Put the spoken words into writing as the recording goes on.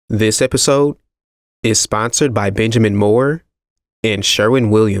This episode is sponsored by Benjamin Moore and Sherwin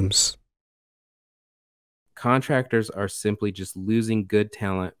Williams. Contractors are simply just losing good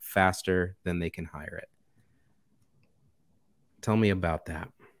talent faster than they can hire it. Tell me about that.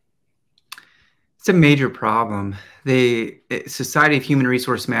 It's a major problem. The Society of Human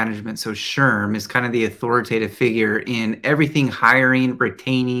Resource Management, so SHRM, is kind of the authoritative figure in everything hiring,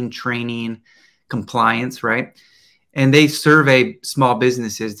 retaining, training, compliance, right? And they survey small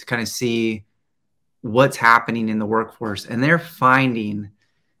businesses to kind of see what's happening in the workforce. And they're finding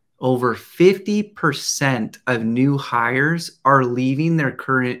over 50% of new hires are leaving their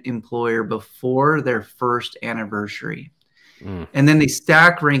current employer before their first anniversary. And then they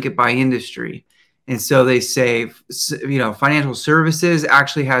stack rank it by industry. And so they say, financial services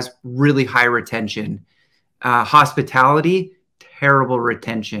actually has really high retention. Hospitality, terrible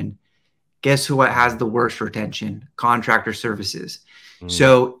retention. Guess what has the worst retention? Contractor services.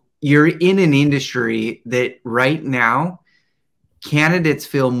 So you're in an industry that right now, candidates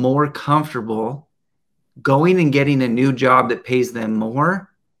feel more comfortable going and getting a new job that pays them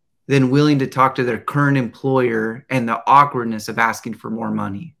more than willing to talk to their current employer and the awkwardness of asking for more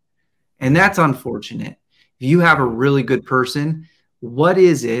money. And that's unfortunate. If you have a really good person, what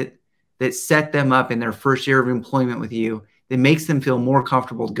is it that set them up in their first year of employment with you that makes them feel more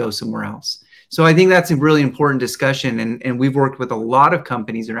comfortable to go somewhere else? So I think that's a really important discussion. And we've worked with a lot of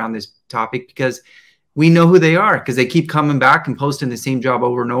companies around this topic because we know who they are, because they keep coming back and posting the same job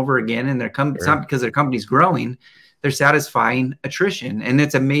over and over again. And it's not because their company's growing, they're satisfying attrition. And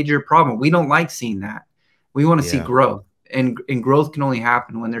it's a major problem. We don't like seeing that. We want to see growth. And growth can only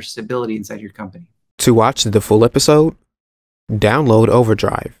happen when there's stability inside your company. To watch the full episode, download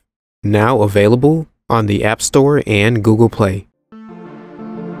Overdrive, now available on the App Store and Google Play.